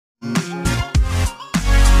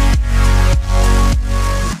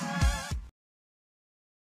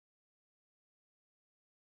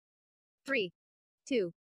3,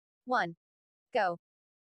 2, 1, go.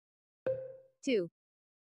 2,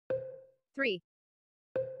 3,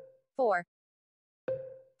 4,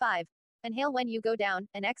 5. Inhale when you go down,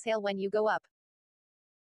 and exhale when you go up.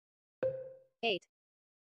 8,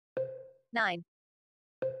 9.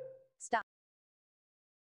 Stop.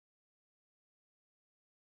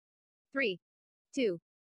 3, 2,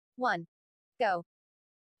 1, go.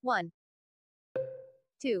 1,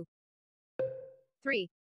 2, 3,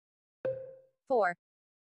 4,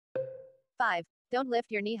 5. Don't lift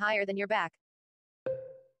your knee higher than your back.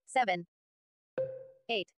 7,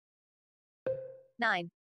 8, 9,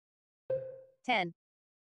 10.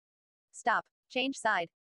 Stop. Change side.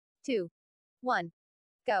 2, 1,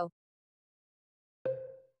 go.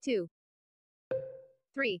 2,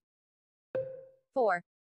 3, 4,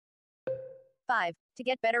 5. To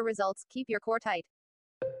get better results, keep your core tight.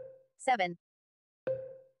 7,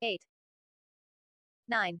 8,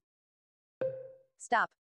 9.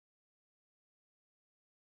 Stop.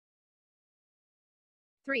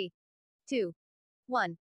 3, 2,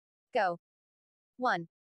 1, go. 1,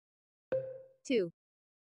 2,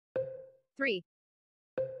 3,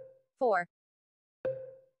 4,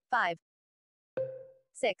 5,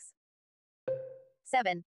 6,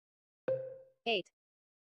 7, 8,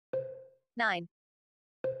 9,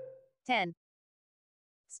 10.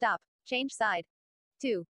 Stop. Change side.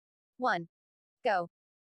 2, 1, go.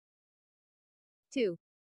 2,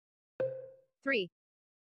 3,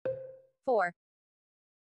 4,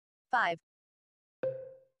 5,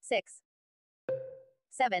 6,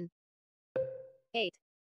 7, 8,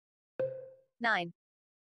 9.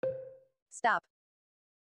 Stop.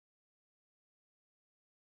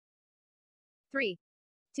 3,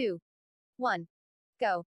 2, 1,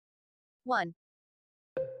 go. 1,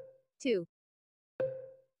 2,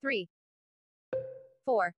 3,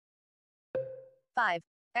 4, 5.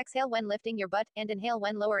 Exhale when lifting your butt, and inhale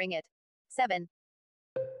when lowering it. 7,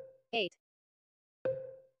 8,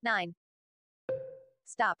 9.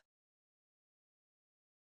 Stop.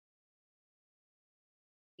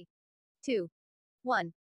 2,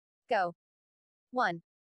 1, go. 1,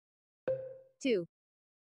 2,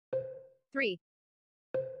 3,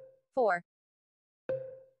 4,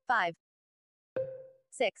 5,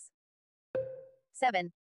 6,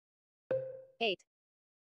 7, 8,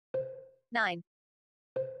 9.